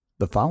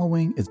The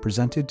following is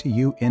presented to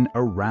you in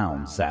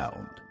Around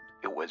Sound.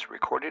 It was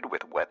recorded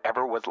with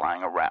whatever was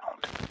lying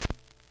around.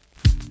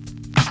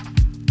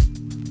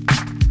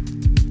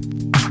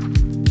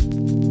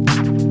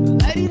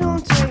 Lady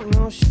don't take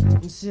no shit,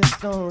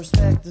 insist on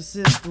respect the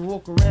sister,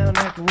 walk around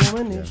like a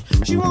womanish.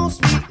 She won't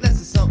speak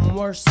unless it's something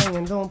worth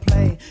saying, don't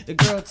play. The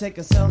girl take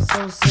herself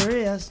so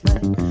serious,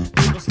 like,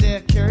 people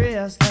stare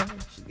curious, like,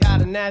 she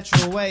got a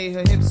natural way,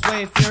 her hips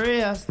sway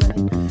furious, like,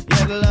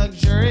 yeah, the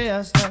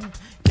luxurious, like,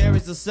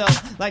 carries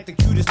herself like the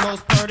cutest,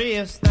 most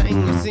prettiest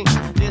thing you see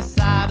this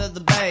side of the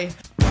bay.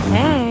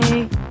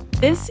 Hey,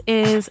 this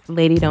is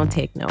Lady Don't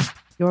Take No,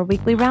 your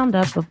weekly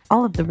roundup of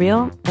all of the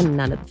real and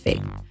none of the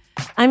fake.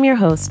 I'm your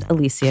host,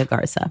 Alicia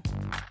Garza.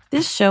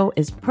 This show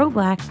is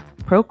pro-Black,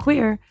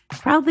 pro-queer,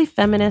 proudly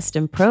feminist,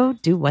 and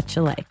pro-do what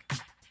you like.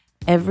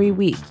 Every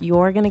week,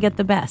 you're going to get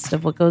the best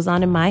of what goes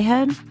on in my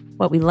head,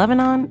 what we loving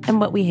on, and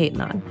what we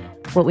hating on,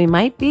 what we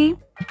might be,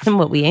 and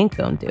what we ain't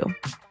going to do.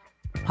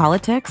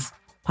 Politics,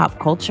 pop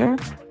culture,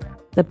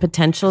 the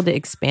potential to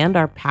expand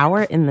our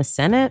power in the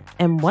Senate,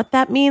 and what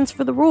that means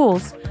for the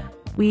rules.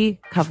 We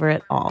cover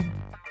it all.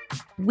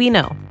 We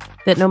know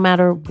that no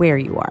matter where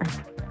you are,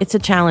 it's a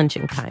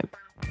challenging time,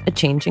 a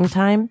changing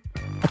time,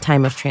 a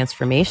time of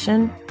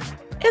transformation.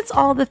 It's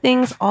all the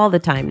things all the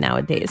time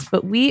nowadays,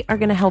 but we are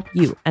going to help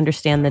you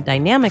understand the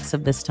dynamics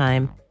of this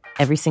time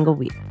every single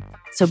week.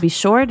 So be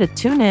sure to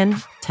tune in,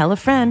 tell a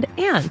friend,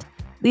 and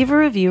leave a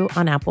review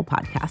on Apple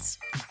Podcasts.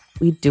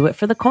 We do it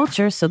for the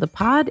culture, so the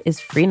pod is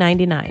free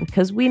 99,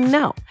 because we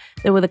know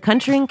that with a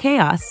country in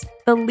chaos,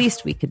 the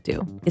least we could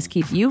do is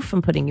keep you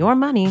from putting your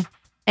money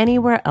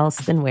anywhere else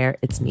than where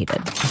it's needed.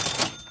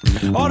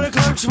 All the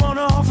clerks wanna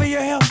offer you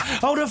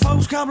help, all the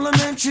folks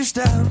compliment your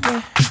style,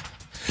 yeah.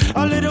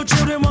 All little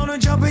children wanna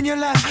jump in your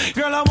lap,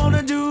 girl, I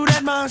wanna do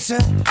that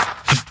myself.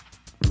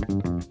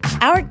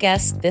 Our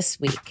guest this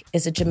week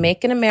is a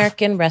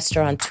Jamaican-American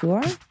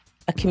restaurateur,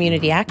 a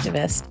community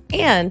activist,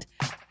 and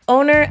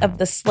owner of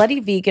the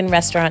Slutty Vegan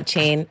restaurant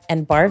chain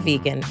and Bar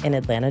Vegan in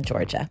Atlanta,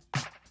 Georgia.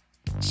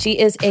 She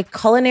is a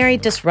culinary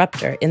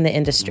disruptor in the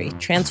industry,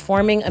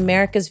 transforming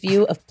America's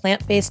view of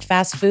plant-based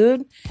fast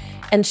food,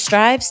 and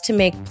strives to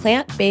make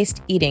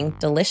plant-based eating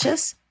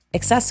delicious,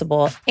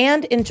 accessible,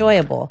 and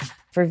enjoyable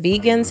for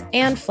vegans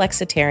and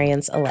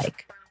flexitarians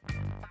alike.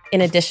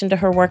 In addition to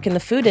her work in the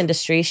food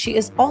industry, she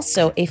is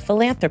also a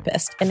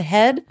philanthropist and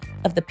head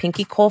of the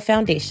Pinky Cole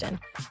Foundation,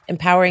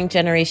 empowering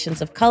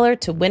generations of color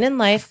to win in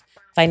life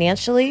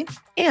financially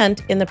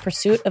and in the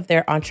pursuit of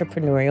their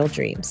entrepreneurial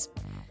dreams.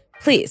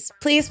 Please,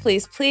 please,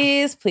 please,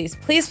 please, please,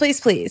 please, please,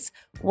 please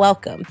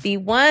welcome the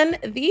one,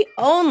 the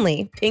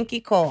only Pinky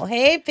Cole.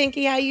 Hey,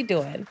 Pinky, how you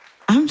doing?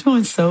 I'm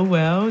doing so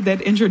well.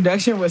 That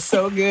introduction was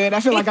so good. I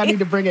feel like I need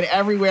to bring it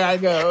everywhere I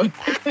go.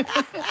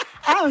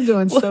 I'm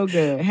doing so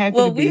good. Happy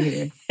to be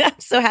here. I'm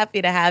so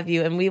happy to have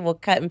you, and we will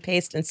cut and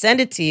paste and send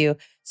it to you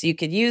so you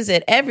could use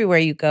it everywhere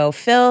you go.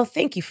 Phil,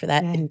 thank you for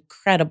that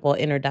incredible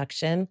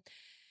introduction.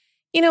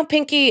 You know,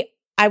 Pinky,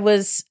 I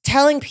was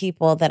telling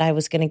people that I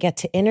was going to get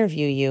to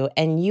interview you,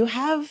 and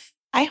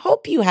I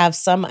hope you have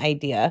some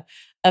idea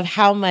of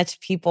how much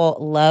people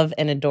love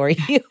and adore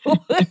you.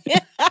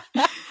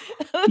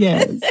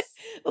 Yes.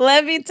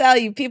 Let me tell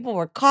you, people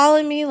were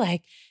calling me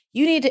like,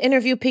 you need to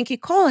interview Pinky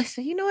Cole. I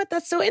said, you know what?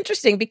 That's so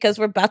interesting because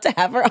we're about to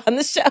have her on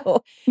the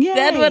show. Yay.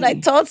 Then when I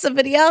told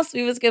somebody else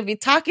we was going to be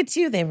talking to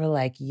you, they were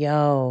like,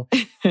 yo,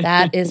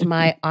 that is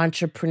my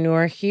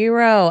entrepreneur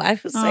hero. I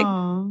was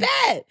like,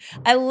 bet.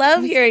 I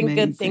love hearing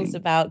good things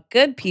about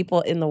good people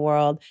in the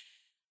world.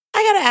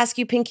 I got to ask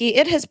you, Pinky,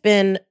 it has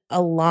been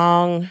a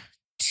long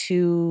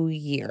 2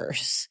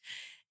 years.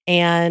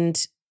 And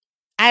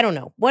I don't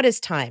know, what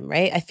is time,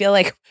 right? I feel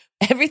like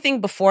everything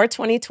before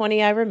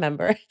 2020, I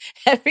remember.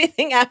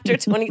 Everything after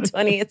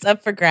 2020, it's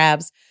up for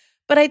grabs.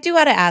 But I do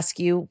got to ask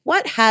you,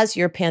 what has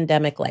your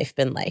pandemic life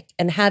been like?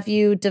 And have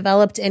you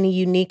developed any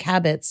unique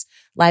habits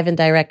live and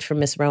direct from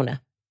Miss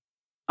Rona?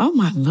 Oh,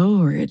 my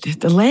Lord.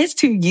 The last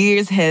 2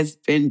 years has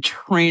been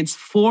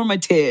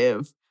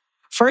transformative.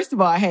 First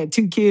of all, I had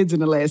 2 kids in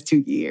the last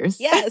 2 years.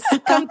 Yes,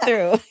 come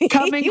through.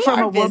 Coming from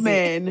a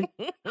woman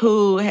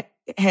who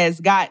has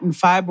gotten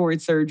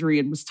fibroid surgery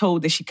and was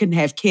told that she couldn't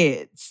have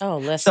kids. Oh,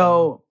 listen.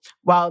 So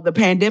while the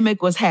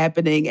pandemic was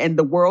happening and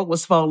the world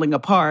was falling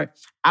apart,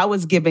 I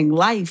was giving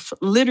life,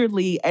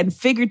 literally and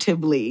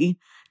figuratively,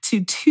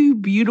 to 2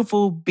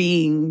 beautiful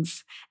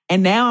beings.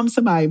 And now I'm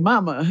somebody's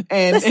mama.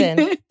 And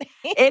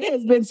it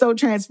has been so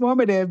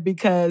transformative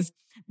because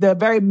the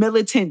very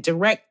militant,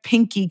 direct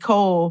Pinky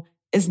Cole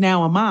is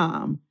now a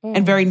mom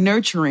and very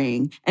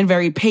nurturing and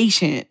very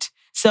patient.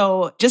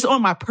 So just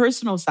on my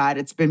personal side,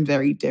 it's been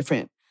very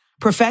different.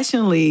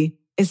 Professionally,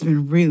 it's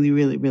been really,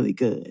 really, really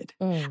good.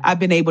 I've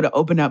been able to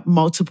open up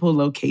multiple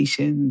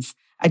locations.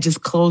 I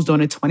just closed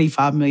on a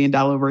 $25 million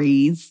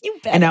raise.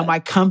 And now my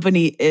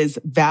company is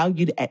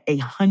valued at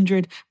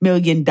 $100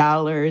 million in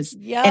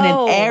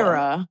an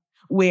era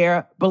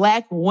where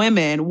Black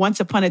women, once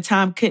upon a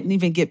time, couldn't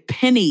even get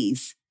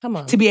pennies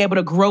to be able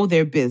to grow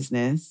their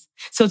business.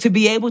 So to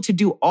be able to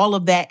do all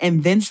of that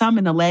and then some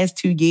in the last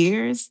 2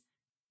 years,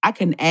 I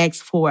couldn't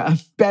ask for a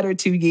better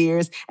 2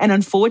 years. And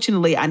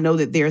unfortunately, I know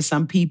that there are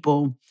some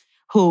people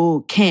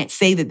who can't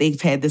say that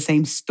they've had the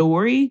same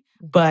story,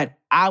 but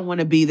I want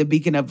to be the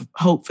beacon of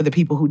hope for the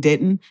people who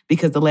didn't,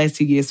 because the last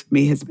 2 years for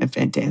me has been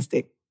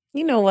fantastic.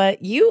 You know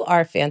what? You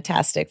are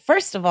fantastic.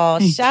 First of all,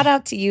 shout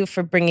out to you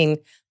for bringing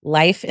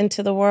life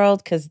into the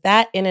world, because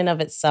that in and of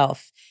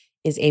itself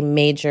is a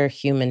major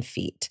human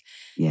feat.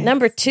 Yes.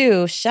 Number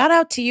 2, shout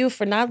out to you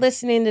for not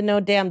listening to no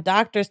damn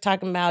doctors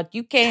talking about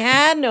you can't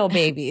have no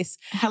babies.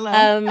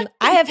 Hello.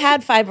 I have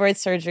had fibroid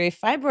surgery.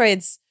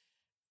 Fibroids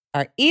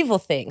are evil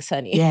things,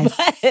 honey. Yes.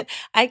 But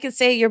I could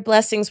say your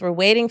blessings were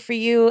waiting for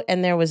you,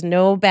 and there was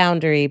no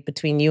boundary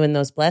between you and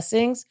those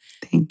blessings.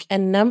 Thank you.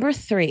 And number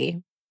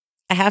 3,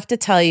 I have to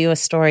tell you a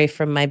story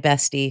from my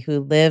bestie who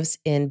lives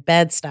in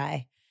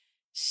Bed-Stuy.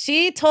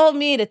 She told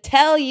me to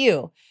tell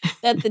you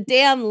that the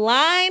damn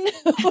line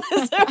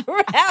was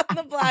around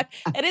the block,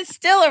 and it's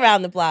still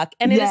around the block.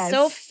 And it is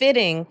so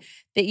fitting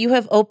that you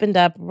have opened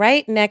up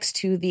right next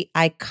to the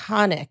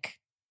iconic,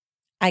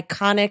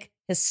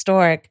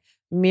 historic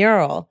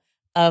mural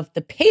of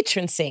the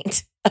patron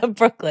saint of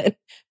Brooklyn,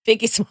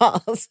 Pinky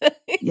Smalls.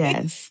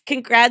 Yes.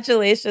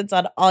 Congratulations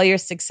on all your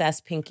success,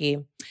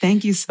 Pinky.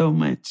 Thank you so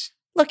much.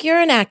 Look, you're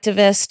an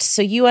activist,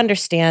 so you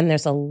understand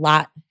there's a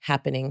lot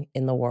happening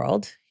in the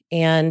world.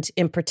 And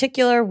in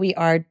particular, we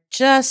are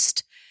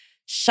just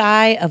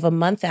shy of a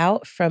month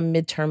out from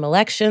midterm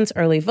elections.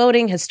 Early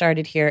voting has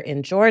started here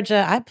in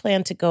Georgia. I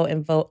plan to go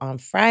and vote on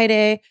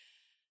Friday.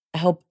 I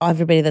hope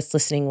everybody that's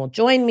listening will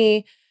join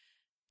me.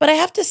 But I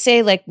have to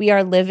say, like, we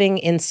are living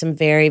in some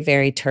very,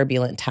 very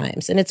turbulent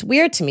times. And it's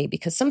weird to me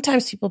because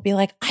sometimes people be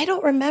like, I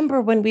don't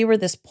remember when we were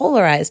this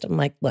polarized. I'm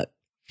like, look,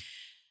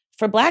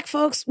 for Black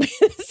folks,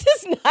 this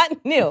is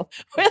not new.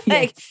 We're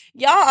like,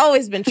 y'all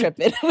always been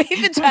tripping. We've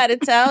been trying to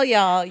tell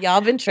y'all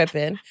been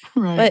tripping.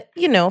 Right. But,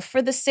 you know,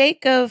 for the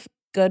sake of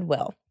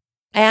goodwill,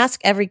 I ask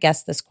every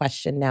guest this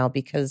question now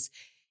because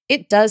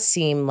it does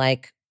seem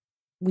like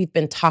we've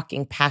been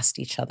talking past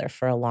each other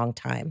for a long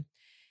time.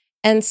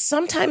 And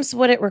sometimes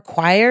what it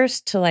requires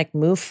to like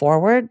move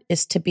forward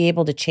is to be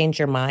able to change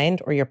your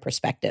mind or your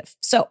perspective.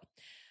 So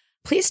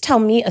please tell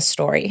me a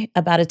story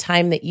about a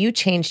time that you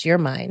changed your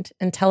mind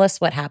and tell us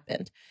what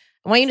happened.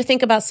 I want you to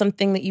think about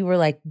something that you were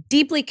like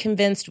deeply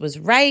convinced was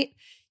right.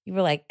 You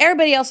were like,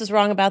 everybody else is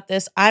wrong about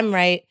this. I'm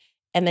right.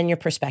 And then your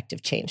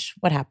perspective changed.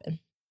 What happened?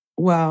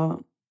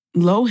 Well,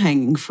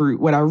 low-hanging fruit,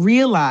 what I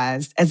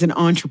realized as an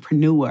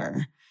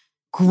entrepreneur,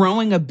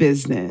 growing a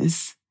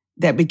business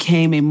that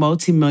became a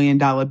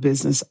multi-million-dollar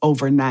business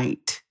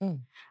overnight.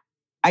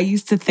 I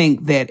used to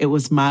think that it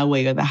was my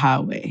way or the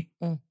highway.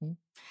 Mm-hmm.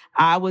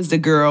 I was the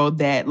girl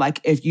that,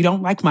 like, if you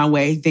don't like my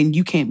way, then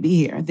you can't be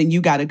here. Then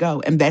you got to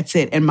go. And that's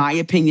it. And my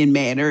opinion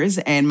matters.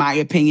 And my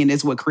opinion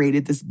is what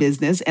created this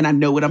business. And I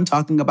know what I'm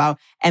talking about.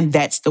 And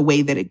that's the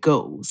way that it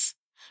goes.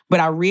 But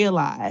I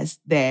realized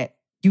that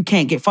you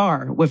can't get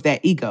far with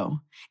that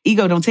ego.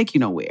 Ego don't take you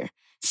nowhere.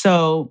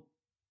 So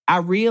I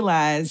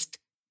realized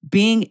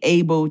being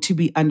able to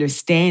be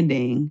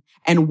understanding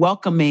and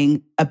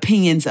welcoming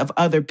opinions of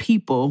other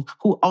people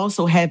who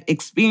also have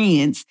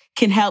experience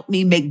can help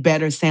me make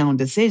better sound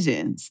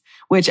decisions,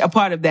 which a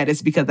part of that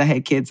is because I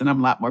had kids and I'm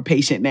a lot more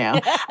patient now.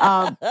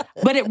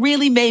 But it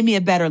really made me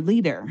a better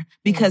leader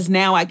because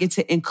now I get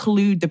to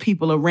include the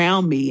people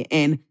around me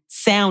in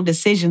sound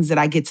decisions that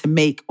I get to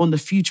make on the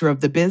future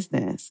of the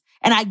business.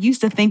 And I used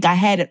to think I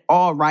had it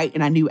all right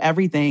and I knew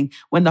everything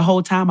when the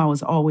whole time I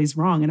was always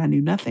wrong and I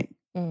knew nothing.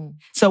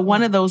 So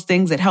one of those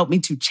things that helped me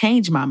to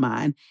change my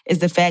mind is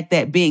the fact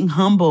that being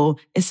humble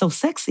is so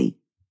sexy.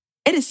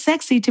 It is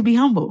sexy to be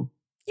humble.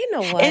 You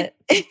know what?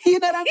 You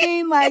know what I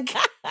mean? Like,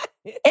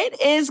 it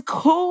is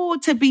cool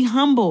to be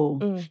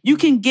humble. You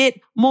can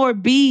get more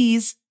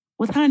bees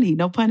with honey,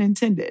 no pun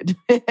intended.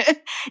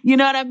 You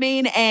know what I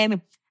mean?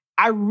 And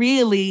I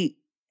really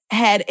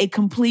had a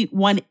complete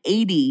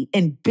 180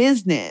 in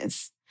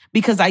business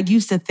because I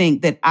used to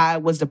think that I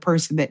was the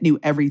person that knew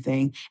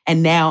everything.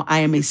 And now I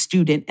am a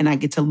student and I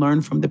get to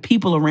learn from the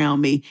people around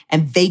me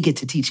and they get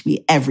to teach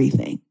me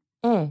everything.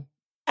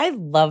 I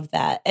love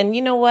that. And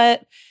you know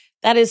what?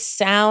 That is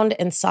sound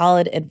and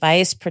solid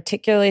advice,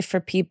 particularly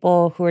for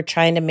people who are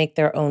trying to make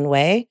their own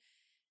way.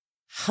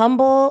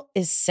 Humble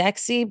is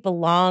sexy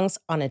belongs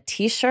on a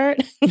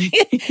t-shirt.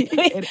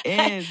 It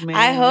is, man.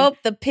 I hope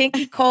the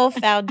Pinky Cole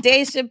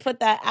Foundation put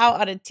that out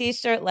on a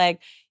t-shirt like,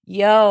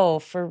 yo,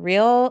 for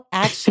real,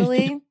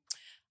 actually,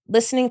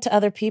 listening to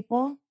other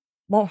people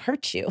won't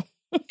hurt you.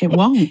 It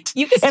won't.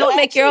 You can still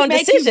make your own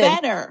decision.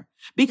 Better.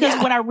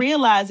 Because what I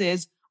realize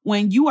is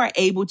when you are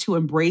able to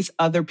embrace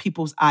other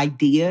people's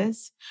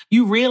ideas,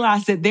 you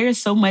realize that there's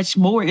so much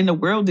more in the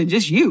world than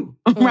just you,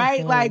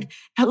 right? Like,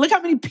 look how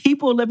many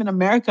people live in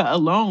America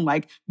alone.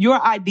 Like,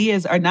 your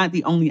ideas are not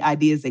the only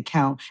ideas that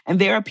count. And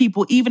there are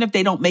people, even if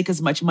they don't make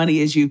as much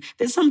money as you,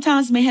 that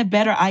sometimes may have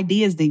better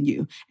ideas than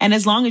you. And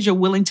as long as you're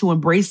willing to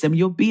embrace them,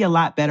 you'll be a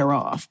lot better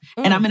off.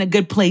 And I'm in a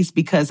good place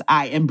because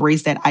I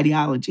embrace that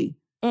ideology.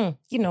 You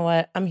know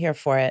what? I'm here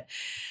for it.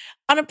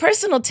 On a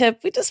personal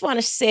tip, we just want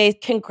to say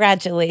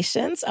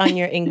congratulations on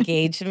your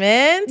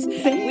engagement.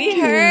 We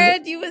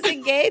heard you was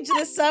engaged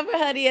this summer,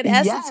 honey, at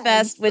Essence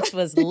Fest, which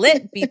was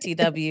lit,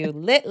 BTW.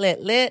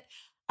 Lit.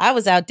 I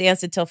was out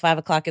dancing till 5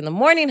 o'clock in the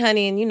morning,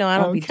 honey, and you know I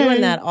don't be doing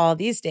that all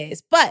these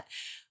days. But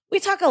we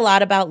talk a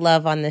lot about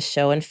love on this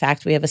show. In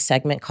fact, we have a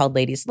segment called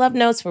Ladies Love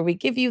Notes where we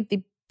give you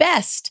the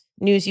best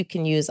news you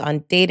can use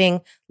on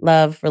dating,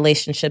 love,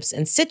 relationships,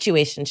 and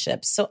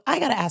situationships. So I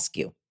got to ask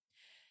you,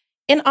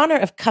 in honor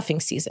of cuffing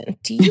season,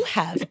 do you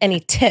have any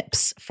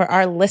tips for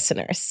our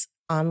listeners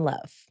on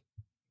love?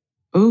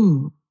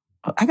 Ooh,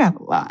 I got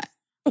a lot.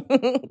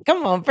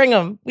 Come on, bring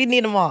them. We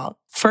need them all.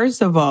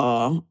 First of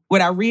all,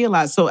 what I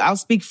realized, so I'll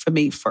speak for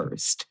me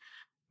first.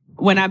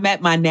 When I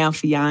met my now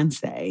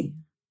fiance,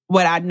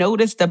 what I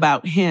noticed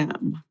about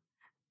him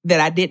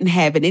that I didn't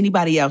have in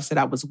anybody else that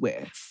I was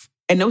with,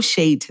 and no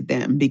shade to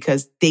them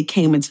because they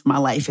came into my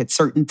life at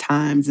certain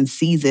times and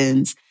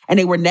seasons, and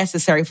they were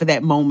necessary for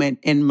that moment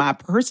in my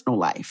personal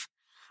life.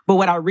 But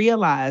what I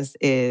realized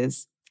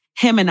is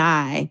him and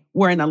I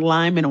were in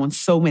alignment on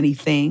so many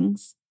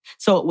things.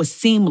 So it was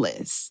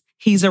seamless.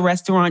 He's a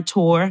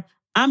restaurateur.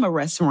 I'm a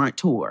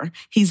restaurateur.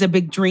 He's a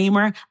big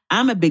dreamer.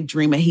 I'm a big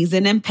dreamer. He's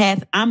an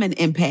empath. I'm an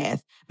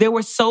empath. There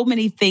were so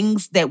many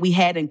things that we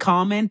had in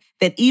common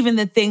that even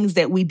the things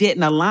that we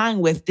didn't align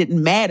with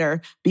didn't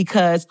matter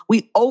because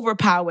we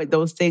overpowered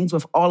those things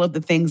with all of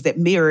the things that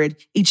mirrored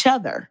each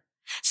other.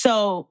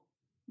 So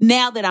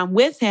now that I'm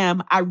with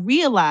him, I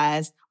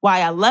realize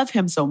why I love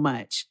him so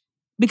much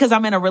because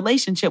I'm in a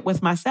relationship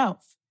with myself.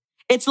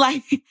 It's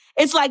like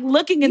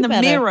looking in the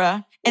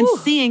mirror and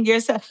seeing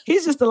yourself.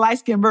 He's just a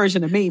light-skinned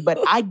version of me, but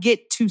I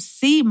get to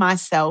see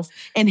myself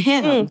in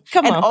him.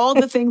 And all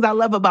the things I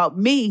love about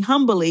me,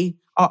 humbly,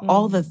 are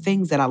all the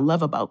things that I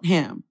love about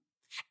him.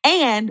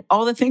 And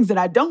all the things that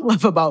I don't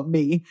love about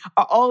me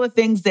are all the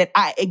things that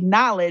I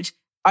acknowledge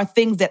are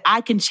things that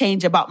I can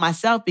change about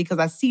myself because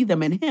I see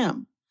them in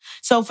him.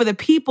 So for the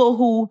people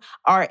who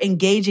are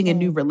engaging in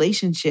new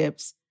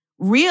relationships,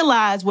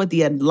 realize what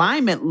the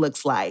alignment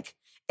looks like.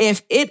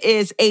 If it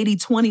is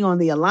 80-20 on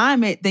the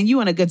alignment, then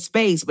you're in a good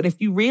space. But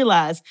if you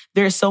realize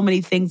there are so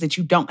many things that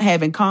you don't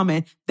have in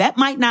common, that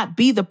might not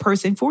be the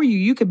person for you.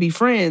 You could be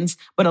friends,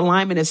 but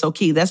alignment is so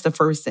key. That's the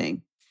first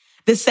thing.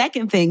 The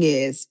second thing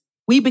is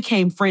we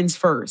became friends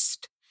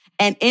first.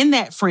 And in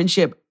that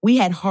friendship, we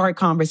had hard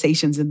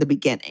conversations in the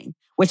beginning,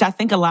 which I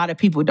think a lot of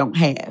people don't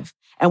have.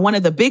 And one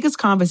of the biggest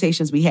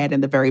conversations we had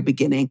in the very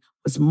beginning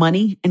was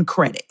money and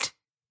credit.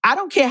 I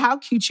don't care how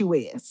cute you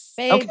is.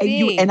 Baby.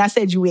 Okay, and I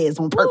said you is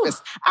on purpose.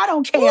 Ooh. I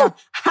don't care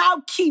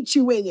how cute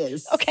you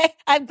is. Okay,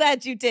 I'm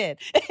glad you did.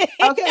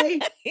 Okay?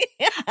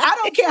 I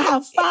don't care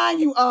how fine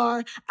you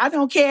are. I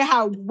don't care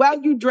how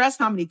well you dress,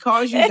 how many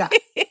cars you got.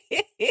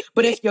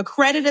 But if your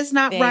credit is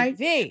not right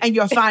and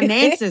your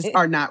finances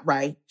are not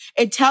right,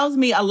 it tells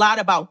me a lot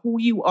about who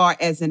you are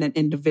as an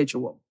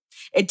individual.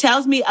 It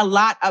tells me a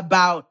lot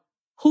about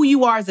who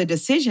you are as a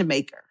decision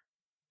maker.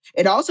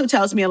 It also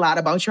tells me a lot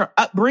about your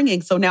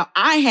upbringing. So now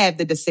I have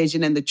the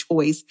decision and the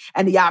choice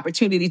and the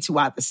opportunity to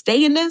either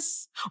stay in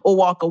this or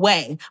walk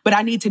away. But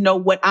I need to know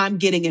what I'm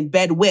getting in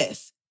bed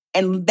with.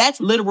 And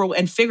that's literal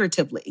and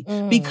figuratively.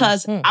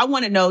 Because I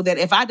want to know that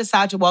if I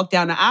decide to walk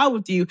down the aisle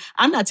with you,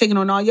 I'm not taking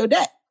on all your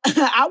debt.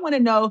 I want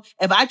to know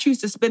if I choose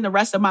to spend the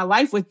rest of my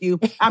life with you,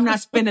 I'm not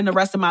spending the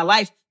rest of my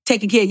life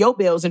taking care of your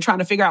bills and trying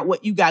to figure out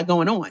what you got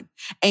going on.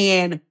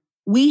 And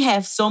we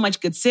have so much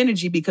good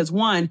synergy because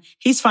one,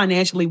 he's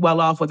financially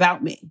well off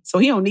without me. So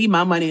he don't need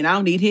my money and I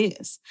don't need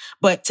his.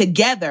 But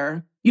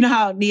together, you know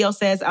how Neil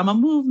says, I'm a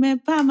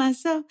movement by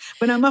myself,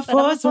 but I'm a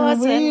force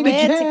when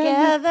we're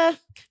together.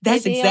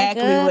 That's Baby,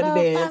 exactly what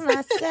it is. By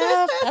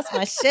myself. That's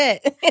my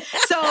shit.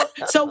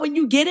 So when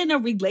you get in a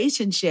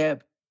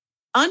relationship,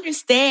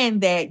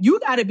 understand that you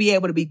got to be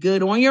able to be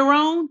good on your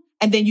own.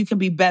 And then you can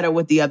be better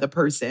with the other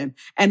person.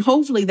 And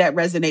hopefully that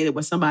resonated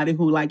with somebody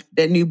who like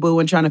their new boo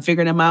and trying to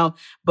figure them out.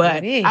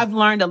 But I've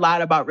learned a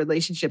lot about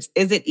relationships.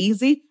 Is it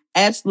easy?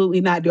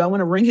 Absolutely not. Do I want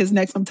to wring his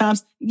neck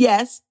sometimes?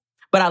 Yes.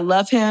 But I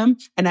love him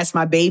and that's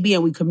my baby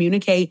and we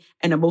communicate.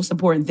 And the most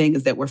important thing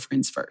is that we're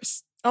friends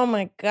first. Oh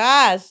my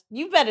gosh.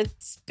 You better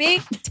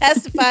speak,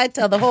 testify,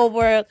 tell the whole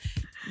world.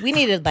 We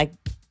needed like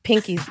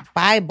Pinky's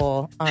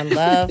Bible on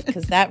love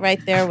because that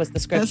right there was the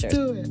scripture. Let's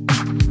do it.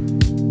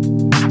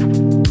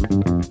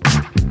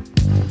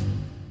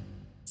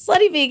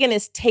 Slutty Vegan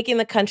is taking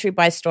the country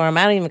by storm.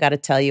 I don't even got to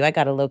tell you. I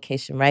got a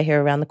location right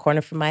here around the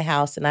corner from my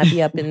house, and I'd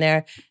be up in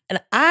there.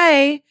 And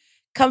I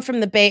come from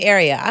the Bay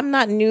Area. I'm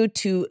not new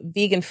to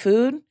vegan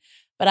food,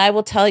 but I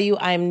will tell you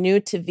I'm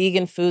new to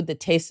vegan food that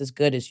tastes as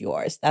good as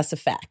yours. That's a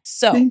fact.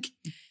 So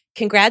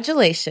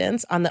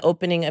congratulations on the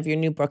opening of your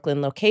new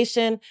Brooklyn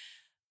location.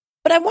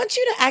 But I want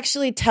you to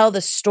actually tell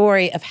the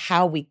story of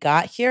how we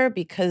got here,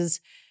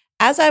 because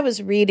as I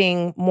was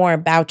reading more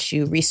about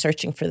you,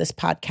 researching for this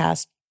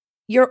podcast,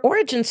 your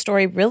origin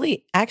story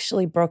really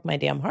actually broke my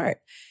damn heart.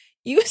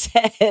 You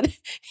said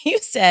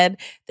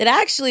that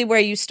actually where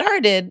you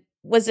started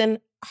was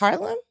in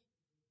Harlem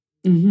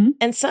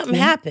and something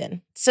happened.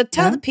 So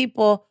tell the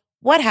people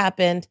what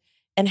happened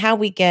and how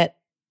we get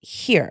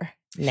here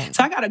now?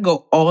 So I got to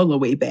go all the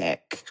way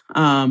back.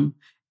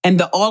 And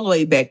the all the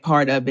way back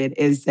part of it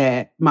is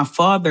that my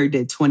father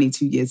did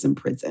 22 years in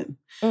prison.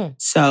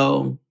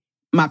 So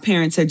my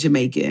parents are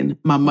Jamaican.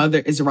 My mother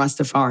is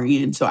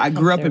Rastafarian. So I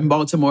grew up in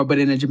Baltimore, but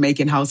in a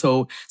Jamaican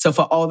household. So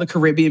for all the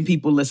Caribbean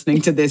people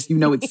listening to this, you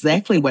know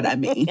exactly what I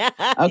mean.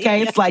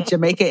 Okay? It's like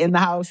Jamaica in the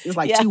house. It's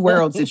like two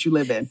worlds that you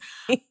live in.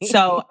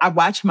 So I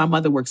watched my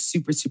mother work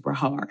super, super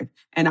hard.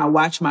 And I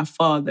watched my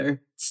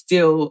father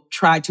still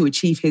try to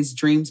achieve his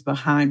dreams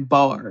behind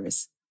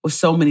bars with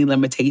so many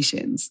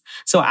limitations.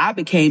 So I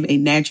became a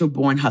natural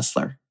born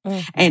hustler.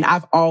 And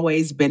I've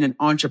always been an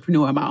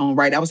entrepreneur in my own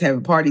right. I was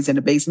having parties in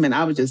the basement.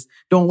 I was just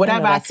doing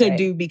whatever I could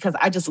do because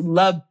I just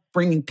love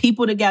bringing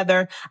people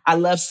together. I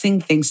love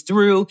seeing things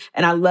through.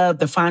 And I love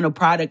the final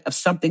product of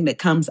something that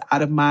comes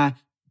out of my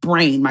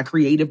brain, my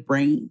creative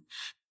brain.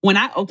 When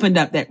I opened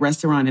up that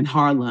restaurant in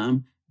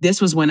Harlem, this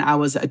was when I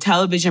was a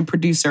television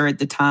producer at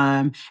the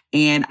time.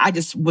 And I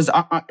was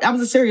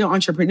a serial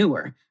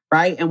entrepreneur.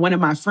 Right. And one of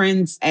my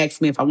friends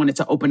asked me if I wanted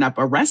to open up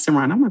a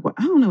restaurant. I'm like, well,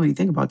 I don't know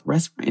anything about the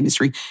restaurant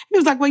industry. He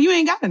was like, well, you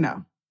ain't got to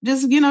know.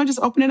 Just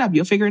open it up.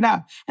 You'll figure it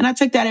out. And I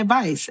took that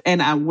advice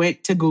and I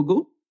went to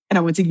Google and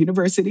I went to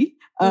University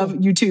of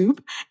YouTube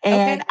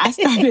and I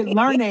started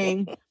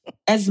learning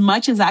as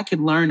much as I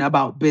could learn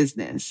about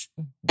business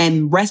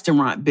and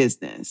restaurant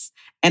business.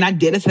 And I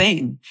did a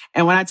thing.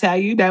 And when I tell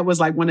you, that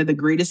was like one of the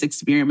greatest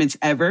experiments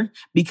ever,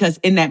 because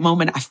in that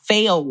moment, I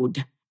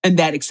failed in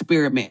that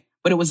experiment.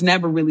 But it was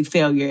never really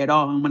failure at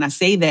all. And when I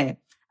say that,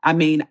 I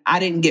mean, I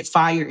didn't get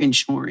fire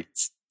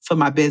insurance for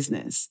my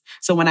business.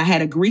 So when I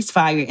had a grease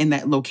fire in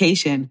that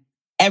location,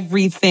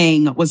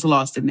 everything was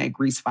lost in that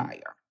grease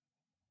fire.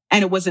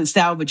 And it wasn't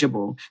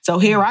salvageable. So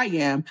here I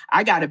am.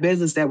 I got a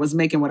business that was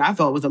making what I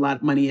thought was a lot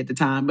of money at the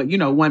time. But,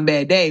 one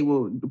bad day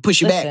will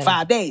push you back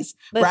 5 days,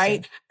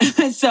 right?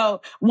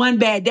 So one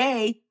bad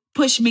day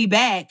pushed me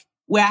back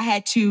where I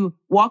had to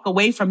walk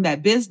away from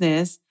that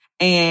business.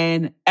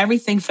 And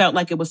everything felt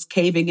like it was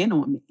caving in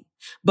on me.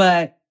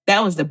 But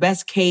that was the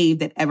best cave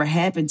that ever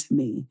happened to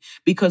me,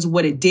 because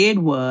what it did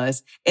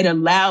was it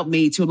allowed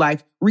me to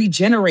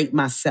regenerate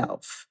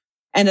myself.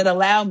 And it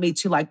allowed me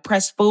to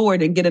press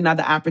forward and get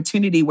another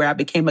opportunity where I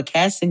became a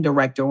casting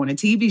director on a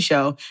TV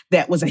show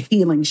that was a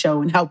healing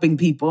show and helping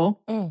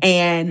people.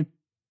 And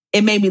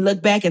it made me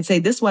look back and say,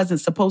 this wasn't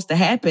supposed to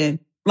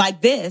happen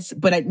like this,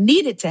 but it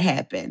needed to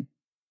happen.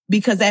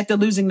 Because after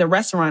losing the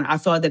restaurant, I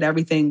thought that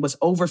everything was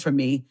over for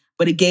me,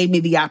 but it gave me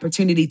the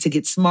opportunity to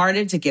get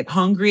smarter, to get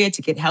hungrier,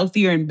 to get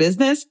healthier in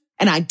business.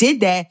 And I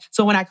did that.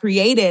 So when I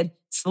created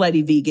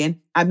Slutty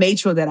Vegan, I made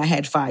sure that I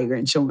had fire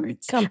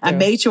insurance. I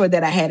made sure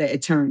that I had an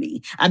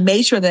attorney. I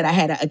made sure that I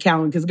had an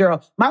accountant. Because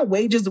girl, my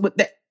wages,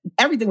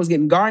 everything was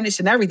getting garnished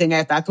and everything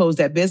after I closed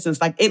that business.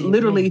 It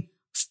literally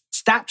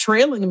stopped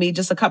trailing me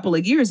just a couple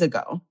of years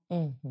ago.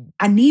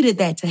 I needed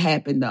that to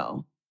happen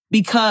though,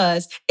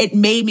 because it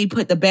made me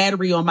put the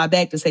battery on my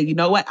back to say, you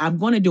know what? I'm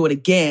going to do it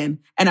again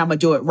and I'm going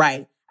to do it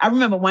right. I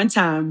remember one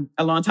time,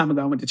 a long time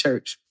ago, I went to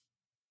church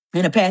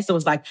and the pastor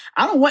was like,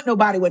 I don't want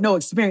nobody with no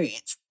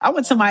experience. I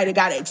want somebody that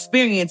got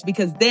experience,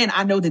 because then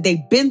I know that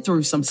they've been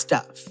through some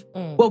stuff.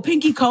 Well,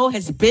 Pinky Cole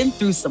has been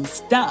through some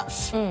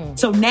stuff.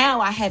 So now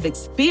I have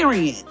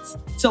experience.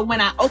 So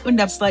when I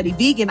opened up Slutty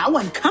Vegan, I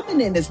wasn't coming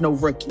in as no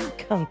rookie.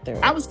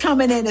 I was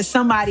coming in as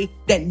somebody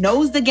that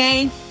knows the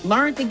game,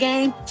 learned the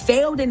game,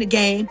 failed in the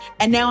game,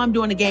 and now I'm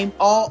doing the game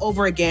all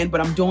over again,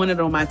 but I'm doing it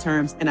on my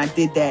terms, and I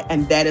did that,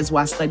 and that is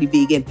why Slutty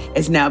Vegan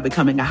is now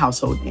becoming a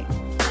household name.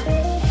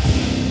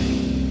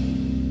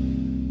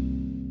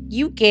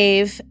 You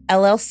gave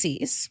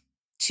LLCs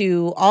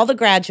to all the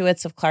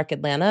graduates of Clark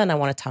Atlanta, and I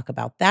want to talk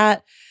about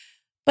that.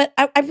 But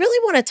I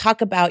really want to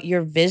talk about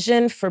your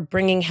vision for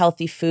bringing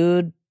healthy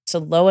food to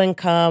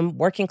low-income,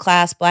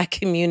 working-class Black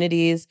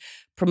communities,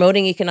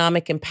 promoting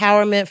economic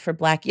empowerment for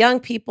Black young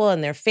people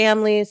and their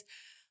families,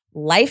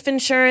 life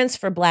insurance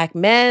for Black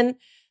men.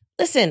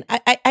 Listen,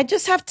 I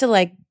just have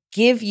to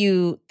give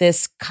you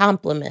this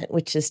compliment,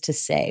 which is to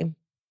say,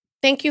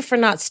 thank you for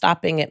not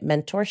stopping at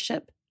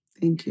mentorship.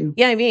 Thank you.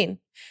 Yeah, I mean,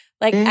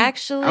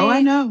 actually. Oh,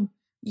 I know.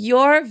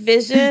 Your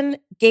vision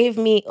gave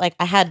me,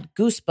 I had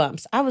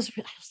goosebumps. I was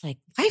like,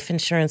 life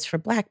insurance for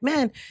Black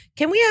men.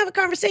 Can we have a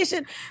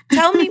conversation?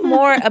 Tell me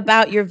more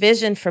about your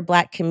vision for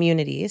Black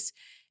communities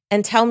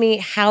and tell me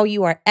how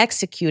you are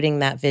executing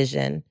that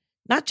vision,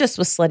 not just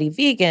with Slutty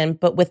Vegan,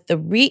 but with the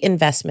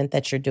reinvestment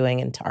that you're doing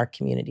into our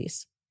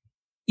communities.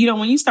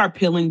 When you start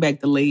peeling back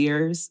the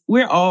layers,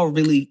 we're all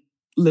really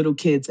little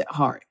kids at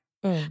heart.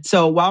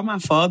 So while my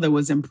father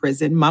was in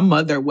prison, my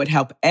mother would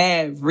help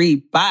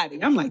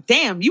everybody. I'm like,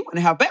 damn, you want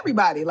to help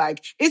everybody.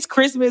 It's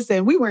Christmas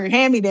and we wearing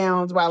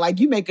hand-me-downs while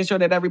you making sure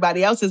that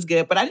everybody else is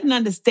good. But I didn't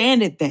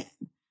understand it then.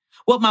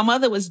 What my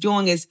mother was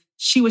doing is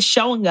she was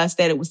showing us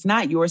that it was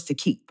not yours to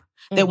keep.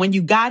 That when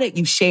you got it,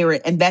 you share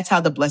it. And that's how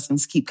the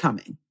blessings keep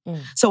coming.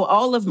 So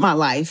all of my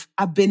life,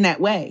 I've been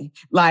that way.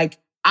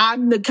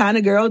 I'm the kind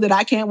of girl that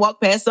I can't walk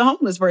past a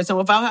homeless person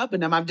without helping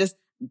them.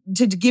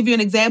 To give you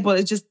an example,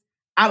 it's just,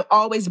 I've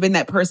always been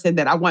that person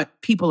that I want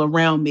people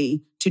around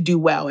me to do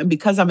well. And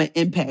because I'm an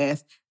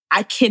empath,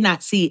 I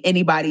cannot see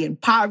anybody in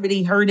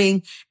poverty,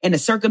 hurting, in a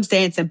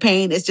circumstance and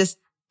pain. It's just,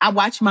 I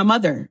watched my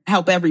mother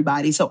help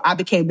everybody. So I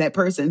became that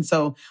person.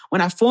 So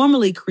when I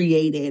formally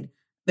created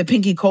the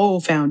Pinky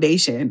Cole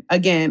Foundation,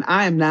 again,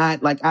 I am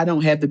not like, I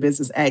don't have the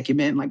business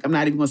acumen. Like, I'm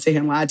not even going to sit here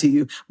and lie to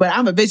you, but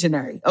I'm a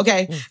visionary.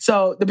 Okay.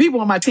 So the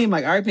people on my team,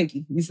 like, all right,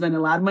 Pinky, you spend a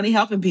lot of money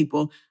helping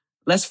people.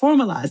 Let's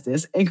formalize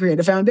this and create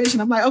a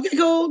foundation. I'm like, okay,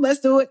 cool,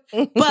 let's do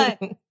it. But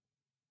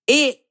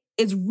it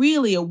is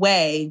really a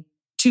way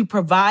to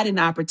provide an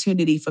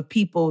opportunity for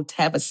people to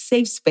have a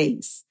safe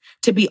space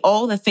to be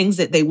all the things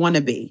that they want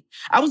to be.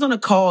 I was on a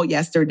call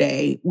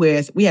yesterday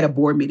we had a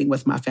board meeting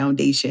with my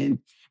foundation,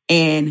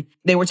 and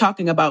they were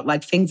talking about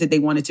like things that they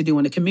wanted to do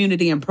in the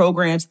community and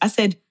programs. I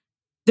said,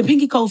 the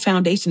Pinky Cole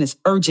Foundation is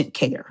urgent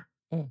care,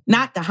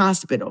 not the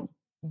hospital.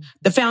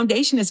 The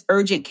foundation is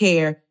urgent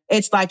care.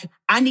 It's like,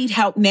 I need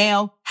help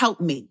now, help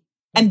me.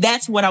 And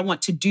that's what I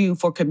want to do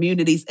for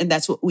communities. And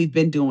that's what we've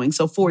been doing.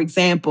 So for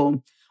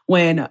example,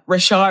 when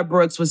Rayshard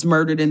Brooks was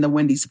murdered in the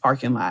Wendy's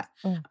parking lot,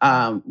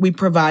 we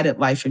provided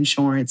life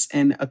insurance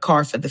and a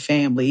car for the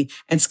family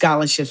and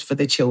scholarships for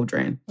the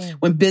children.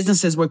 When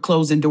businesses were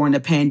closing during the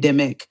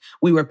pandemic,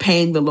 we were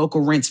paying the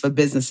local rents for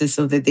businesses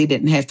so that they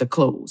didn't have to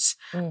close.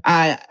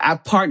 I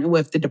partnered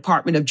with the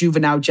Department of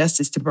Juvenile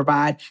Justice to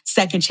provide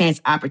second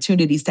chance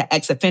opportunities to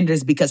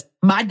ex-offenders because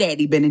my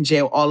daddy been in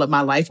jail all of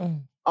my life.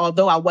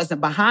 Although I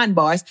wasn't behind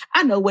bars,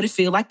 I know what it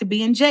feels like to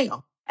be in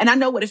jail. And I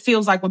know what it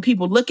feels like when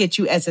people look at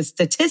you as a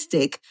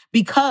statistic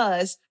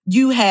because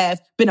you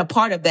have been a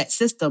part of that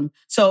system.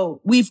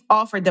 So we've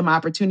offered them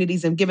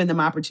opportunities and given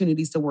them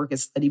opportunities to work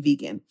as Study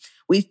Vegan.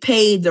 We've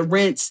paid the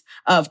rents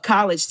of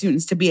college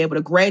students to be able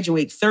to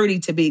graduate, 30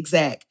 to be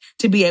exact,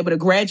 to be able to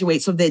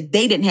graduate so that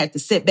they didn't have to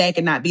sit back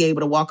and not be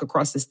able to walk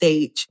across the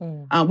stage.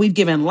 We've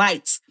given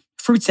lights,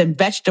 fruits and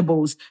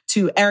vegetables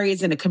to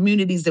areas in the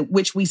communities that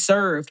which we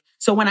served.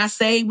 So when I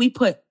say we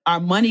put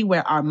our money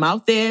where our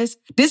mouth is,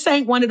 this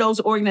ain't one of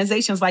those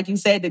organizations, like you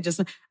said, that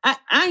just, I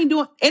ain't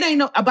doing, it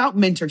ain't about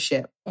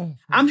mentorship.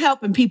 I'm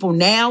helping people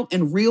now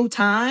in real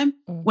time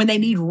when they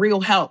need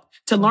real help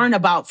to learn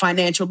about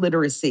financial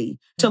literacy,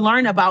 to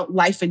learn about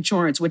life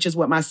insurance, which is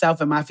what myself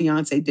and my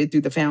fiance did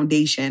through the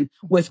foundation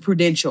with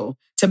Prudential,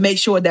 to make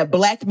sure that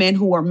Black men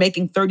who are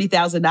making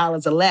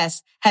 $30,000 or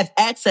less have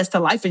access to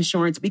life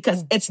insurance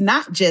because it's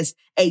not just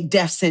a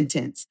death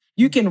sentence.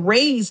 You can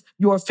raise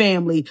your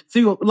family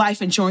through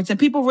life insurance, and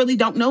people really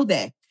don't know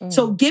that.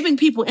 So giving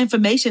people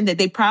information that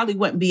they probably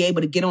wouldn't be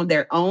able to get on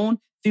their own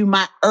through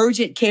my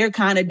urgent care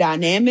kind of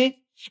dynamic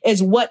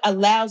is what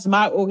allows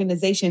my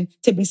organization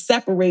to be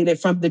separated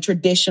from the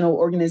traditional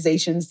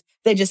organizations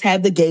that just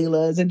have the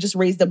galas and just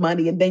raise the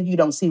money and then you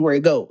don't see where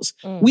it goes.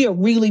 We are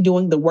really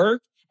doing the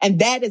work. And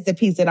that is the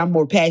piece that I'm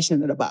more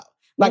passionate about.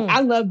 Like,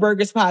 I love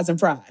burgers, pies, and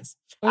fries.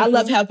 I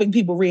love helping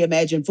people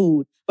reimagine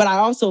food, but I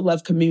also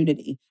love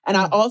community. And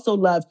I also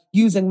love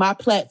using my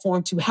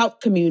platform to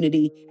help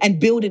community and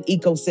build an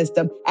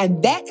ecosystem.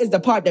 And that is the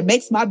part that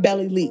makes my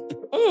belly leap.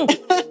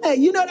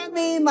 You know what I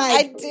mean? Like,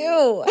 I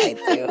do.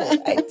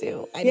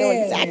 I know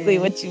exactly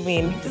what you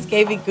mean. You just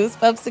gave me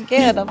goosebumps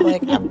again. I'm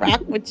like, I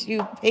rock with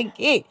you,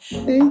 Pinky.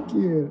 Thank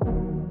you.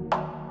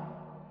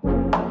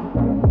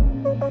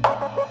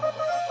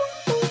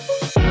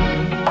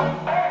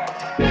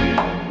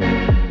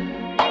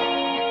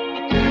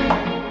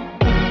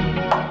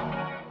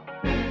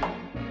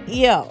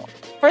 Yo,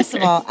 first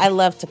of all, I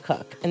love to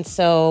cook. And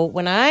so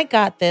when I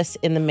got this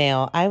in the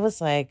mail, I was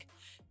like,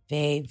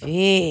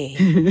 baby.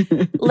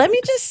 Let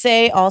me just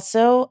say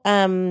also,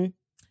 I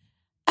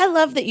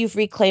love that you've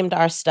reclaimed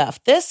our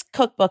stuff. This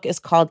cookbook is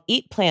called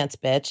Eat Plants,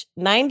 Bitch.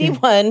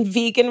 91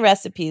 vegan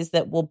recipes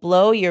that will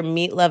blow your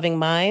meat-loving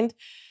mind.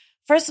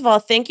 First of all,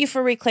 thank you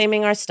for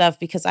reclaiming our stuff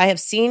because I have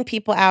seen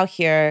people out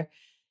here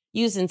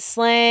using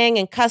slang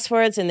and cuss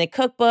words in their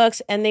cookbooks,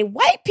 and they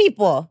white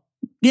people.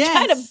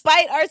 Trying to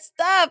bite our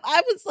stuff.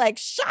 I was like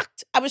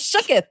shocked. I was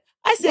shooketh.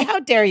 I said,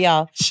 how dare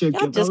y'all?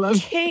 Y'all just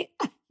can't.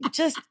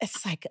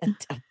 It's like,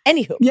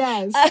 anywho.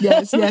 Yes.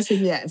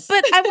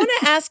 But I want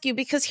to ask you,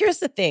 because here's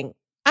the thing.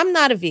 I'm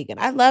not a vegan.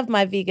 I love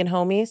my vegan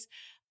homies.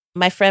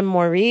 My friend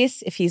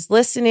Maurice, if he's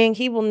listening,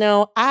 he will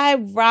know I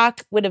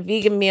rock with a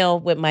vegan meal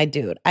with my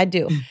dude. I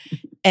do.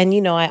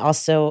 And, I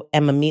also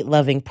am a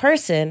meat-loving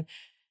person.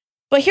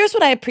 But here's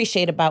what I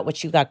appreciate about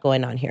what you got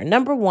going on here.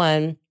 Number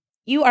one,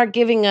 you are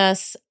giving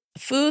us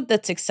food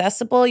that's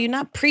accessible. You're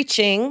not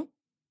preaching.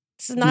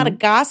 This is not a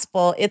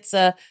gospel. It's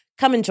a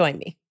come and join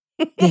me.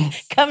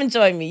 Yes. Come and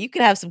join me. You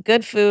can have some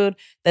good food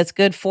that's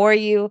good for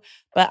you,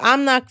 but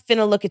I'm not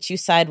finna look at you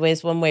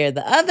sideways one way or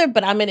the other,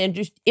 but I'm going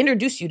to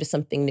introduce you to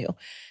something new.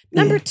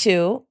 Number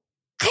two,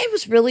 I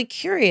was really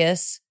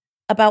curious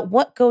about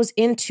what goes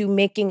into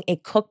making a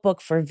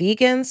cookbook for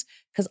vegans,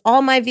 because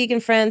all my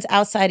vegan friends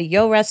outside of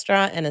Yo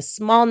Restaurant and a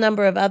small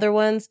number of other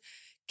ones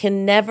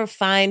can never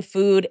find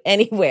food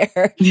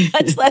anywhere,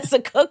 much less a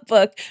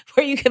cookbook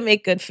where you can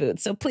make good food.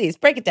 So please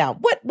break it down.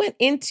 What went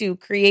into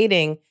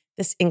creating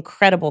this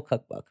incredible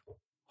cookbook?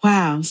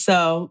 Wow.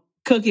 So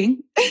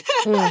cooking.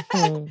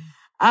 Mhm.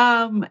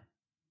 I'm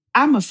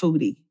a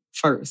foodie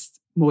first,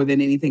 more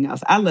than anything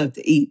else. I love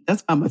to eat.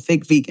 That's why I'm a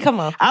fake vegan. Come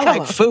on. I come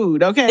like on.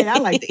 food, okay? I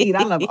like to eat.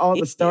 I love all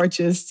the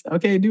starches,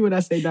 okay? Do what I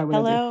say, not what I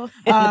do. Hello,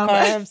 the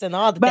carbs and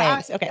all the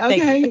things.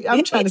 Okay,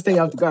 I'm trying to stay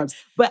off the carbs.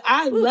 But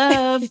I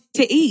love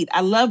to eat.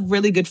 I love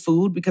really good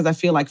food because I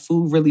feel like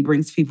food really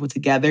brings people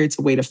together. It's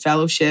a way to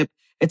fellowship.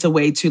 It's a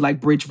way to like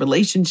bridge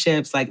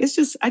relationships. Like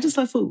I just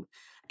love food.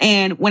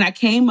 And when I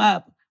came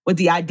up with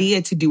the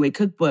idea to do a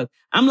cookbook,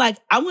 I'm like,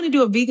 I want to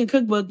do a vegan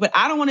cookbook, but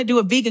I don't want to do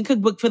a vegan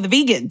cookbook for the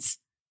vegans.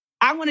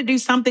 I want to do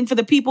something for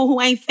the people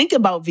who ain't think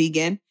about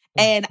vegan.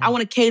 And I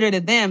want to cater to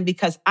them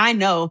because I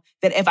know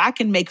that if I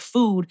can make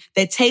food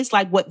that tastes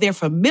like what they're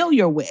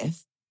familiar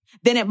with,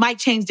 then it might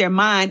change their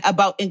mind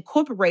about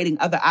incorporating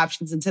other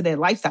options into their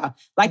lifestyle.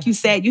 Like you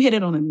said, you hit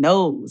it on the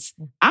nose.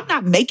 I'm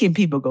not making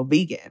people go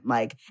vegan.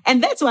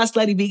 And that's why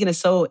Slutty Vegan is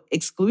so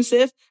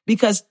exclusive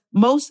because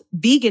most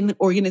vegan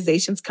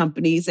organizations,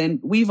 companies, and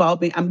we've all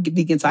been, I'm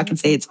vegan, so I can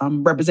say it's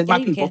represent my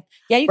people. Can.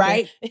 Yeah, you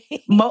right?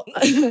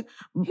 can.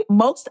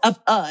 Most of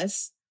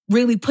us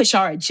really push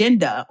our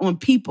agenda on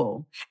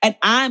people. And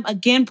I'm,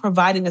 again,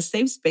 providing a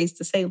safe space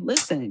to say,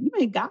 listen, you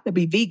ain't got to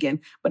be vegan,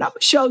 but I'm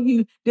going to show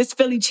you this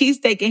Philly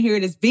cheesesteak in here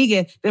that's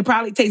vegan that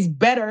probably tastes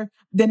better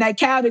than that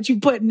cow that you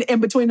put in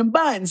between them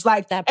buns.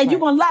 And you're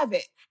going to love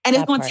it. And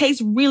it's going to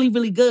taste really,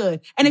 really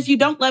good. And if you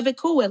don't love it,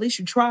 cool, at least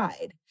you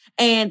tried.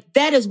 And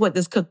that is what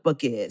this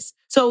cookbook is.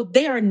 So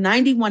there are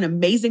 91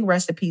 amazing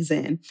recipes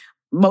in.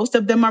 Most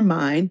of them are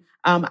mine.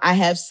 I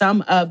have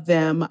some of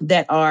them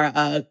that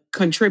are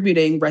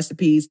contributing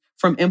recipes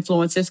from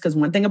influencers. Because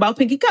one thing about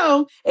Pinky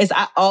Co. is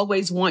I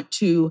always want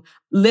to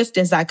lift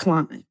as I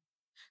climb.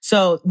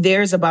 So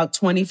there's about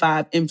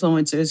 25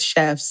 influencers,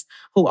 chefs,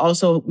 who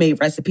also made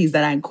recipes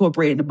that I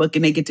incorporate in the book,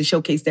 and they get to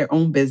showcase their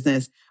own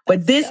business.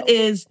 But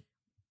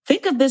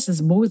think of this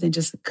as more than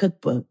just a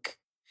cookbook.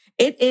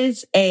 It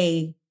is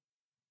a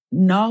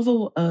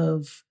novel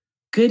of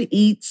good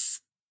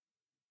eats,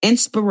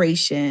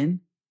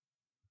 inspiration,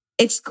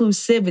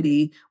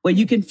 exclusivity, where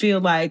you can feel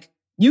like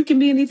you can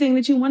be anything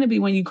that you want to be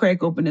when you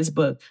crack open this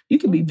book. You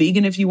can be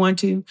vegan if you want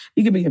to.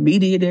 You can be a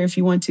meat eater if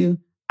you want to.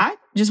 I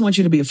just want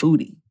you to be a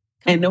foodie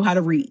and know how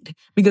to read.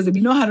 Because if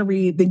you know how to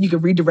read, then you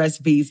can read the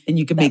recipes and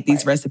you can make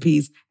these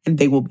recipes and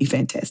they will be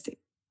fantastic.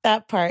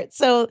 That part.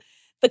 So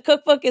the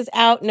cookbook is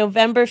out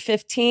November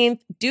 15th.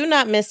 Do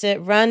not miss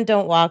it. Run,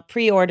 don't walk,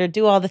 pre-order,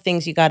 do all the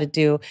things you got to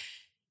do.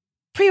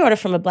 Pre-order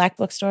from a Black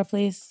bookstore,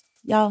 please.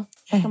 Y'all,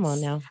 come on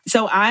now.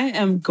 So I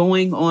am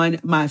going on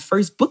my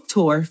first book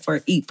tour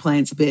for Eat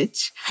Plants,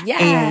 Bitch.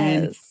 Yes.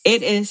 And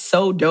it is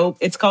so dope.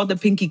 It's called the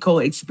Pinky Co.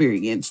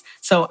 Experience.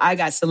 So I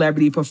got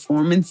celebrity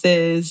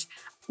performances.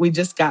 We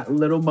just got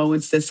Little Mo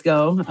and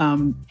Cisco.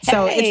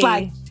 So it's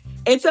like,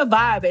 it's a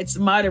vibe. It's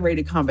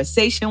moderated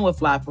conversation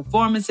with live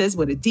performances,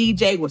 with a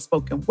DJ, with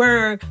spoken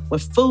word,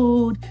 with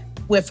food,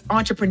 with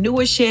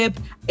entrepreneurship,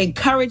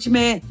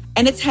 encouragement,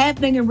 and it's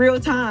happening in real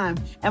time.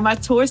 And my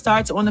tour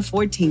starts on the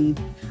 14th.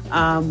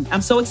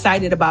 I'm so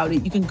excited about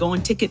it. You can go on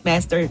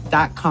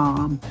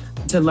Ticketmaster.com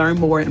to learn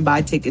more and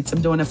buy tickets.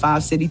 I'm doing a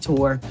 5-city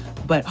tour,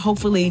 but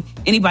hopefully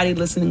anybody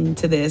listening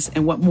to this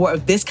and want more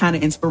of this kind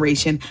of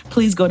inspiration,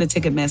 please go to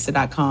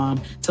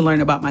Ticketmaster.com to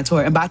learn about my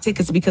tour and buy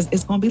tickets because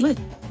it's going to be lit.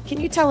 Can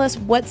you tell us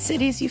what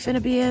cities you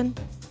finna be in?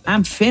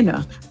 I'm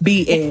finna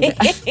be in.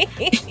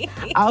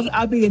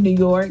 I'll be in New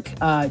York,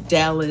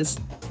 Dallas,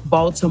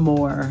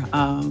 Baltimore,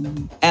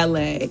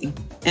 LA,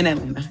 and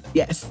Atlanta.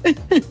 Yes.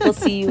 We'll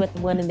see you at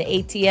the one in the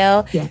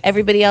ATL. Yes.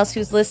 Everybody else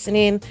who's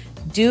listening,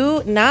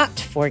 do not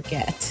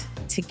forget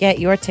to get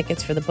your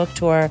tickets for the book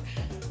tour.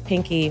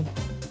 Pinky,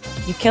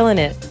 you're killing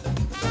it.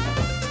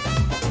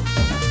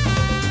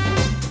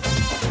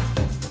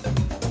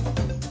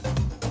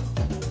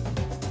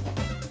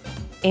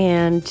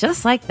 And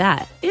just like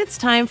that, it's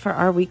time for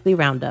our weekly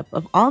roundup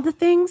of all the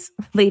things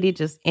Lady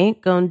just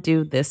ain't gonna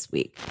do this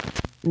week.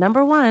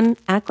 Number 1,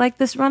 act like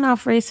this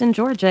runoff race in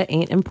Georgia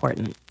ain't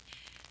important.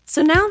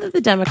 So now that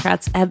the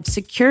Democrats have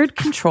secured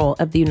control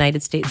of the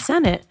United States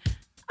Senate,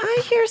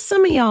 I hear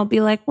some of y'all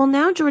be like, well,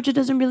 now Georgia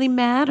doesn't really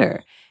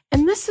matter.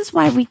 And this is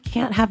why we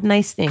can't have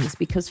nice things,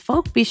 because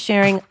folk be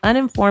sharing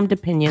uninformed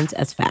opinions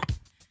as fact.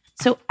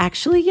 So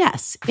actually,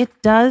 yes,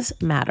 it does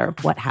matter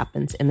what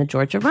happens in the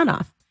Georgia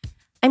runoff.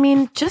 I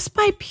mean, just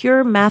by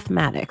pure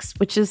mathematics,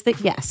 which is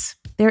that, yes,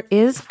 there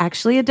is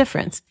actually a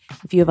difference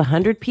if you have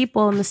 100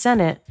 people in the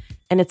Senate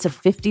and it's a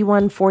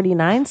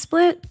 51-49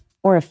 split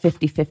or a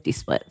 50-50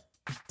 split.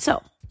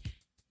 So,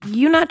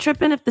 you not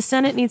tripping if the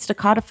Senate needs to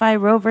codify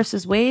Roe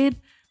versus Wade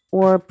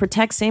or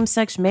protect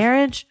same-sex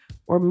marriage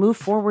or move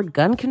forward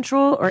gun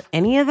control or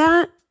any of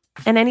that?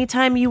 And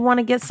anytime you want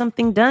to get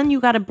something done, you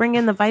got to bring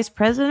in the vice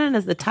president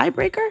as the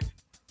tiebreaker?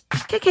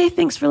 KK,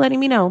 thanks for letting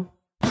me know.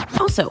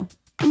 Also,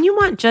 when you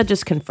want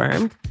judges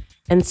confirmed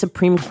and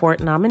Supreme Court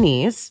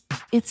nominees,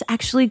 it's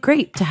actually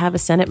great to have a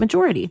Senate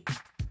majority.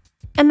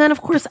 And then,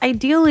 of course,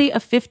 ideally, a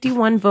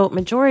 51-vote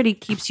majority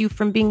keeps you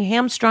from being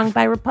hamstrung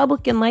by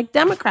Republican-like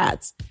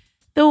Democrats.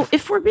 Though,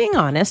 if we're being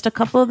honest, a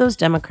couple of those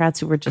Democrats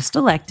who were just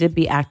elected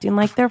be acting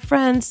like they're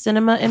friends,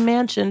 Sinema and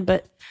Manchin,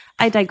 but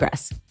I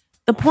digress.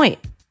 The point,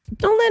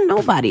 don't let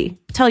nobody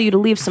tell you to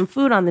leave some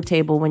food on the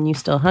table when you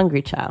still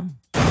hungry, child.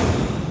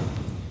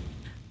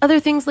 Other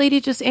things Lady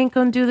just ain't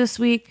gonna do this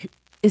week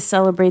is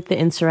celebrate the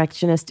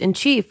insurrectionist in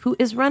chief who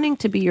is running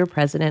to be your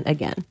president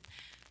again.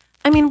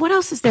 I mean, what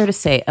else is there to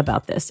say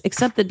about this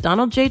except that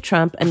Donald J.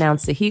 Trump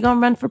announced that he gonna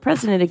run for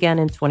president again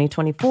in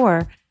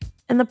 2024,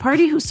 and the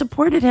party who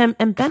supported him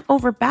and bent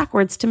over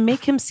backwards to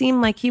make him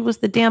seem like he was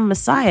the damn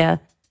messiah,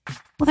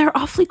 well, they're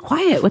awfully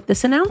quiet with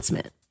this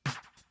announcement.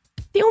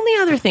 The only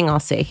other thing I'll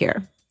say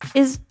here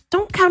is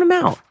don't count them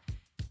out.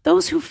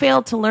 Those who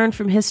failed to learn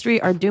from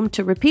history are doomed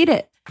to repeat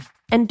it.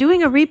 And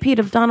doing a repeat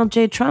of Donald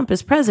J. Trump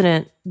as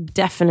president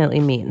definitely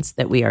means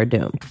that we are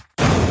doomed.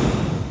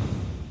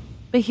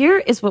 But here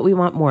is what we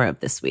want more of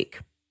this week.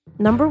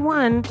 Number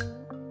one,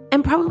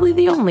 and probably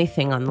the only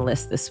thing on the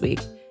list this week,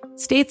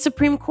 State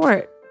Supreme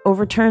Court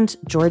overturns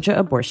Georgia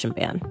abortion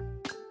ban.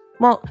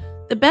 Well,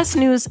 the best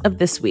news of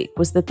this week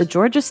was that the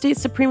Georgia State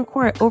Supreme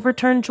Court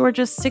overturned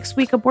Georgia's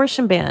 6-week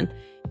abortion ban.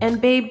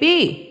 And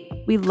baby,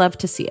 we love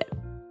to see it.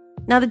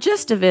 Now, the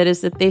gist of it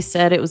is that they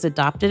said it was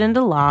adopted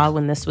into law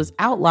when this was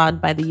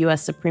outlawed by the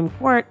U.S. Supreme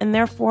Court, and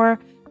therefore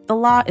the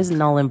law is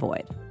null and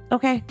void.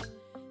 Okay?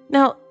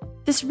 Now,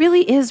 this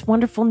really is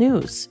wonderful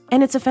news,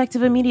 and it's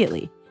effective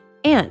immediately.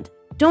 And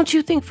don't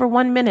you think for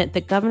 1 minute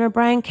that Governor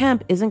Brian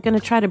Kemp isn't going to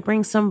try to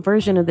bring some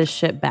version of this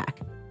shit back,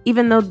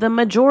 even though the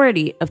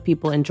majority of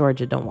people in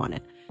Georgia don't want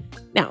it.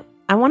 Now,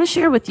 I want to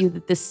share with you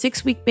that this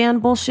 6-week ban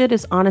bullshit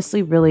is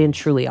honestly really and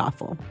truly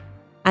awful.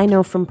 I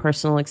know from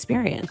personal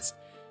experience.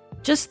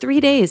 Just 3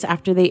 days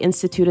after they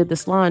instituted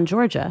this law in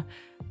Georgia,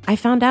 I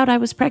found out I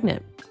was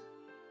pregnant.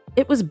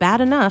 It was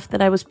bad enough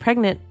that I was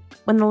pregnant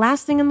when the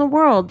last thing in the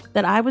world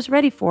that I was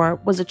ready for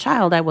was a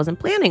child I wasn't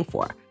planning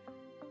for.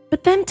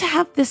 But then to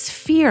have this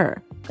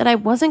fear that I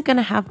wasn't going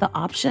to have the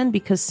option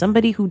because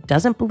somebody who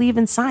doesn't believe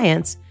in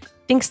science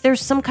thinks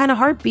there's some kind of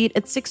heartbeat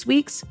at 6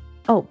 weeks.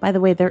 Oh, by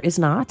the way, there is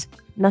not.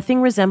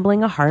 Nothing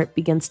resembling a heart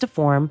begins to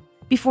form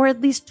before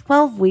at least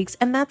 12 weeks,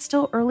 and that's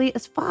still early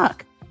as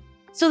fuck.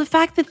 So the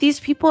fact that these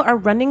people are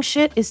running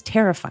shit is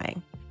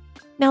terrifying.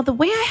 Now, the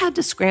way I had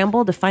to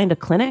scramble to find a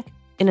clinic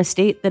in a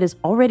state that is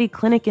already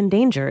clinic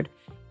endangered,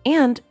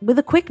 and with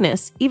a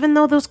quickness, even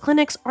though those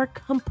clinics are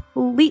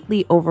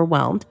completely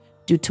overwhelmed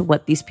due to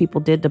what these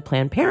people did to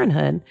Planned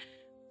Parenthood,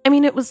 I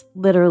mean, it was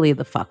literally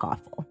the fuck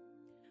awful.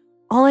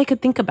 All I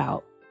could think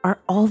about are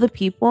all the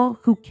people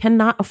who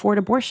cannot afford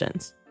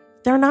abortions.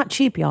 They're not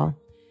cheap, y'all.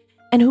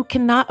 And who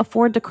cannot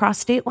afford to cross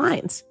state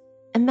lines.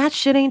 And that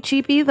shit ain't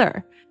cheap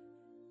either.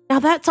 Now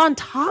that's on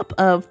top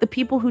of the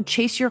people who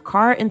chase your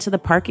car into the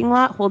parking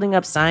lot holding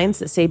up signs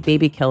that say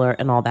baby killer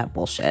and all that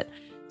bullshit.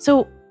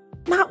 So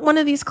not one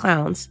of these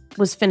clowns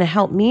was finna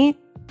help me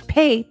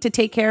pay to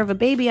take care of a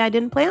baby I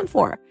didn't plan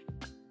for.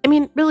 I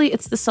mean, really,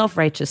 it's the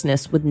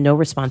self-righteousness with no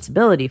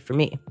responsibility for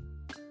me.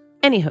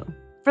 Anywho,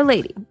 for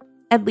Lady,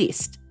 at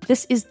least,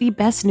 this is the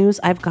best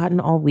news I've gotten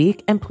all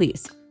week, and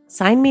please,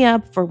 sign me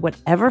up for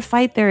whatever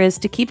fight there is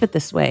to keep it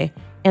this way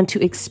and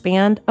to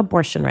expand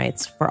abortion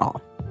rights for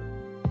all.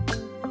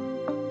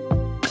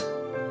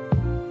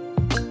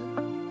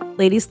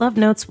 Ladies Love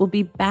Notes will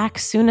be back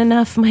soon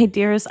enough, my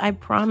dears, I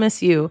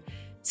promise you.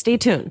 Stay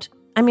tuned.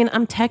 I mean,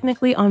 I'm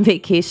technically on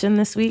vacation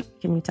this week,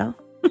 can you tell?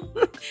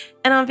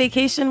 And on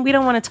vacation, we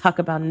don't want to talk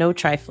about no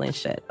trifling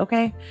shit,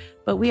 okay?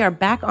 But we are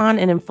back on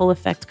and in full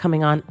effect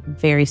coming on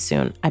very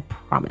soon, I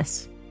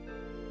promise.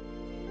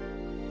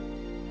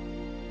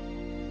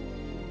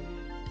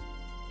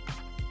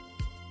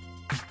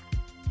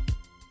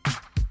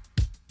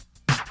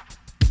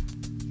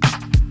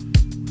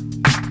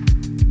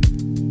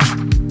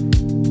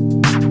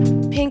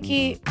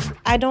 Pinky,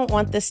 I don't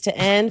want this to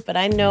end, but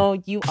I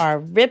know you are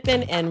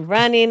ripping and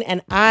running,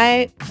 and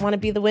I want to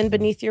be the wind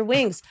beneath your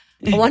wings.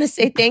 I want to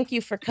say thank you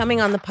for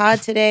coming on the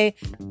pod today.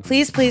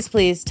 Please, please,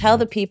 please tell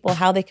the people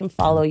how they can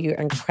follow your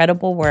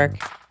incredible work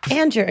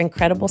and your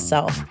incredible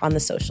self on the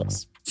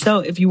socials. So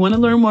if you want to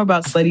learn more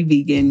about Slutty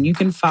Vegan, you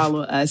can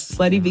follow us,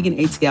 Slutty Vegan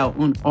ATL,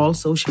 on all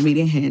social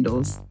media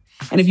handles.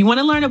 And if you want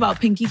to learn about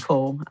Pinky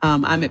Cole,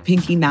 I'm at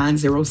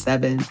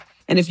Pinky907.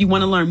 And if you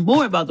want to learn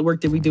more about the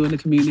work that we do in the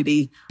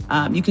community,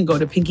 you can go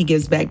to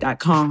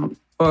pinkygivesback.com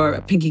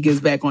or Pinky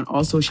Gives Back on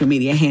all social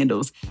media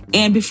handles.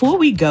 And before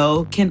we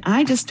go, can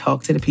I just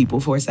talk to the people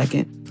for a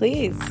second?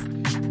 Please.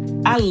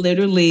 I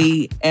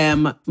literally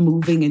am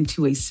moving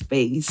into a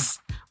space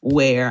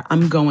where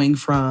I'm going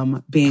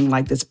from being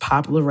like this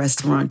popular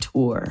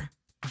restaurateur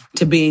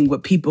to being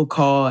what people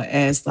call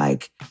as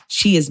like,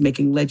 she is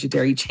making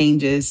legendary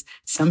changes.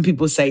 Some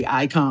people say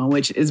icon,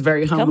 which is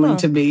very humbling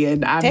to me.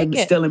 And I'm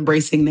still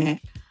embracing that.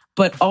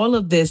 But all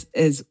of this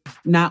is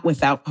not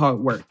without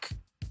hard work.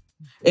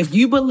 If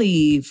you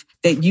believe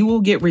that you will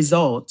get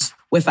results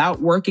without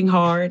working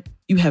hard,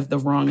 you have the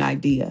wrong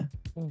idea.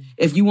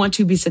 If you want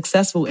to be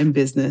successful in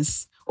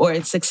business or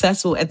it's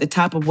successful at the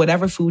top of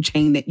whatever food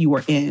chain that you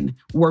are in,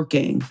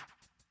 working,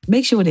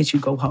 make sure that you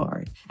go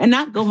hard and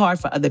not go hard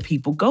for other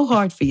people. Go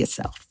hard for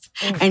yourself.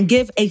 and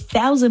give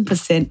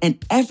 1,000% in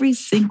every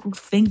single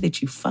thing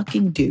that you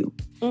fucking do.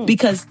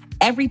 Because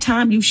every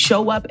time you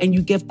show up and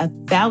you give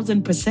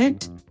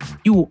 1,000%,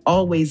 you will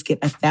always get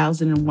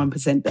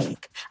 1,001%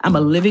 back. I'm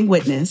a living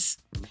witness.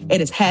 It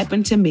has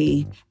happened to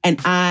me, and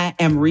I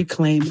am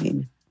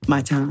reclaiming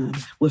my time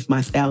with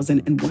my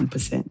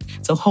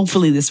 1,001%. So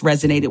hopefully this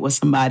resonated with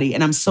somebody,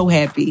 and I'm so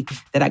happy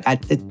that I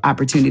got the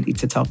opportunity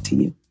to talk to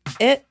you.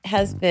 It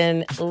has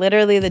been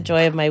literally the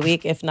joy of my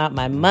week, if not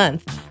my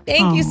month.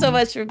 Thank you so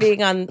much for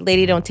being on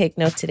Lady Don't Take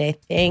No today.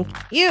 Thank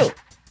you.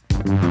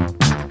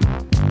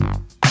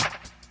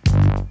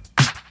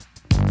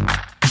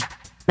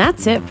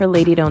 That's it for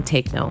Lady Don't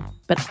Take No.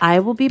 But I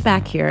will be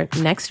back here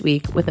next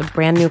week with a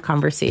brand new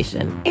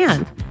conversation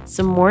and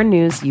some more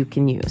news you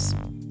can use.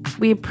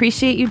 We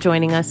appreciate you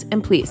joining us,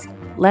 and please,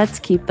 let's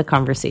keep the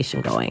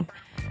conversation going.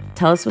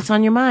 Tell us what's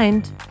on your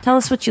mind, tell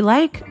us what you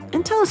like,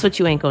 and tell us what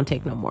you ain't gonna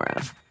take no more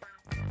of.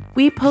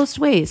 We post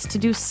ways to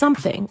do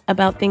something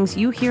about things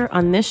you hear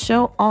on this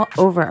show all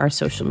over our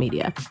social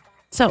media.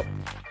 So,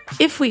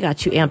 if we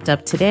got you amped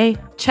up today,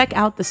 check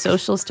out the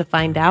socials to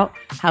find out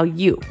how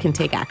you can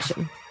take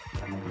action.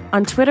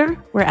 On Twitter,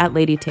 we're at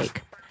Lady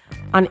Take.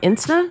 On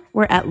Insta,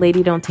 we're at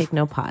Lady Don't Take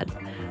No Pod.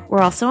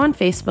 We're also on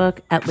Facebook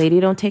at Lady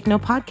Don't Take No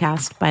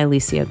Podcast by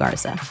Alicia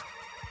Garza.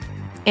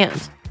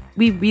 And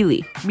we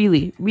really,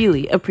 really,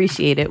 really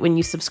appreciate it when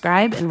you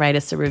subscribe and write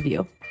us a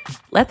review.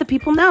 Let the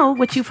people know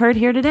what you've heard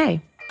here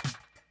today.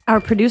 Our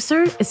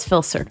producer is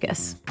Phil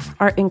Circus.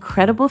 Our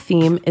incredible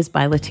theme is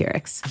by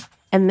Latyrix.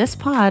 And this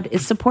pod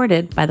is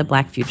supported by the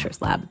Black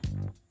Futures Lab.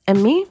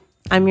 And me,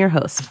 I'm your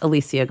host,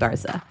 Alicia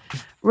Garza.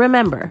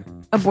 Remember,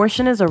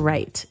 abortion is a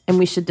right, and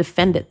we should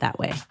defend it that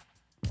way.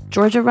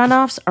 Georgia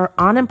runoffs are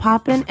on and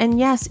poppin', and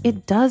yes,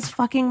 it does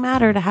fucking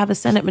matter to have a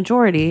Senate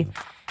majority.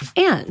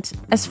 And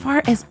as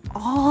far as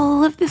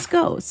all of this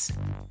goes,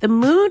 the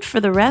mood for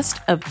the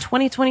rest of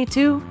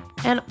 2022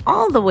 and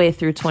all the way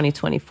through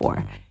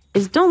 2024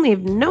 is don't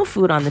leave no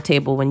food on the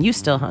table when you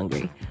still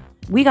hungry.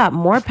 We got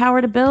more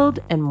power to build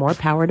and more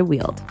power to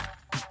wield.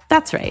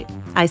 That's right,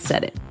 I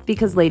said it,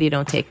 because Lady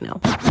Don't Take No.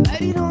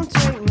 Lady don't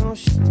take no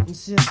shit,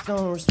 insist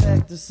on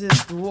respect the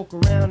sister, walk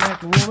around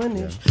like a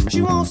womanish.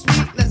 She won't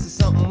speak unless it's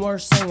something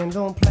worth saying,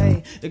 don't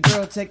play. The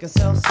girl take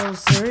herself so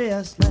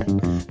seriously.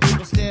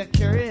 People stare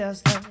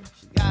curiously.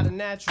 She got a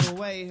natural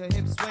way, her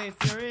hips sway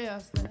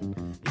furiously.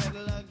 Yeah,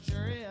 the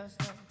luxurious.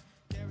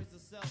 Carries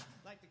herself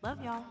like the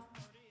Love y'all.